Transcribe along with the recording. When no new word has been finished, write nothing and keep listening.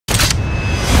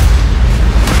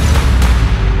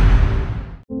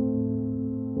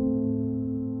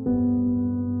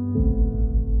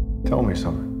me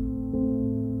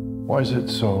something. Why is it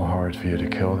so hard for you to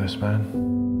kill this man?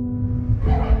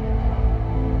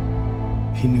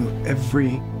 He knew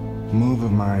every move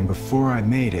of mine before I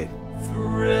made it.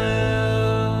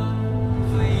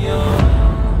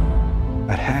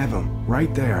 I'd have him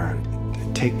right there,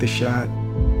 take the shot.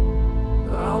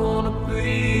 I wanna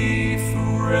be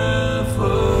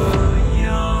forever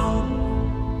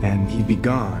young. And he'd be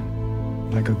gone,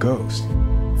 like a ghost.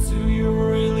 Do you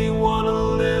really wanna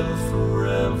live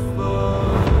forever?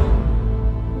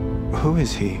 Who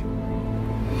is he? Do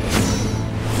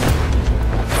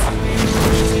you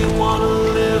really wanna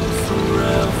live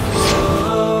forever?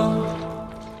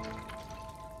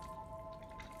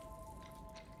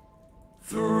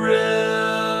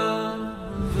 Forever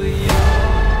young.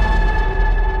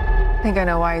 I think I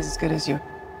know why he's as good as you.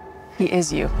 He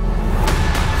is you.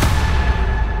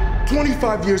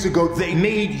 25 years ago, they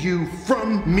made you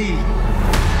from me.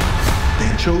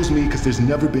 They chose me because there's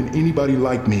never been anybody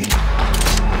like me.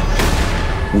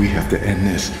 We have to end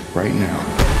this right now.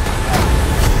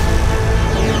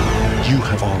 You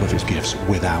have all of his gifts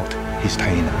without his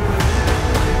pain.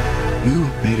 You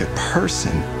made a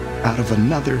person out of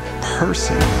another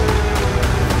person.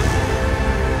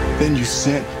 Then you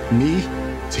sent me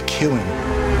to kill him.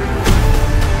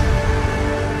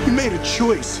 You made a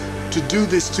choice to do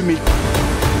this to me.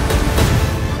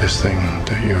 This thing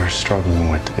that you're struggling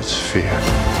with, it's fear.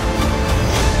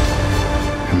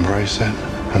 Embrace it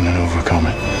and then overcome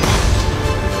it.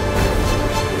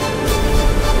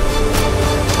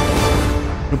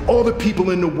 Of all the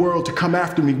people in the world to come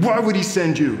after me, why would he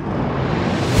send you?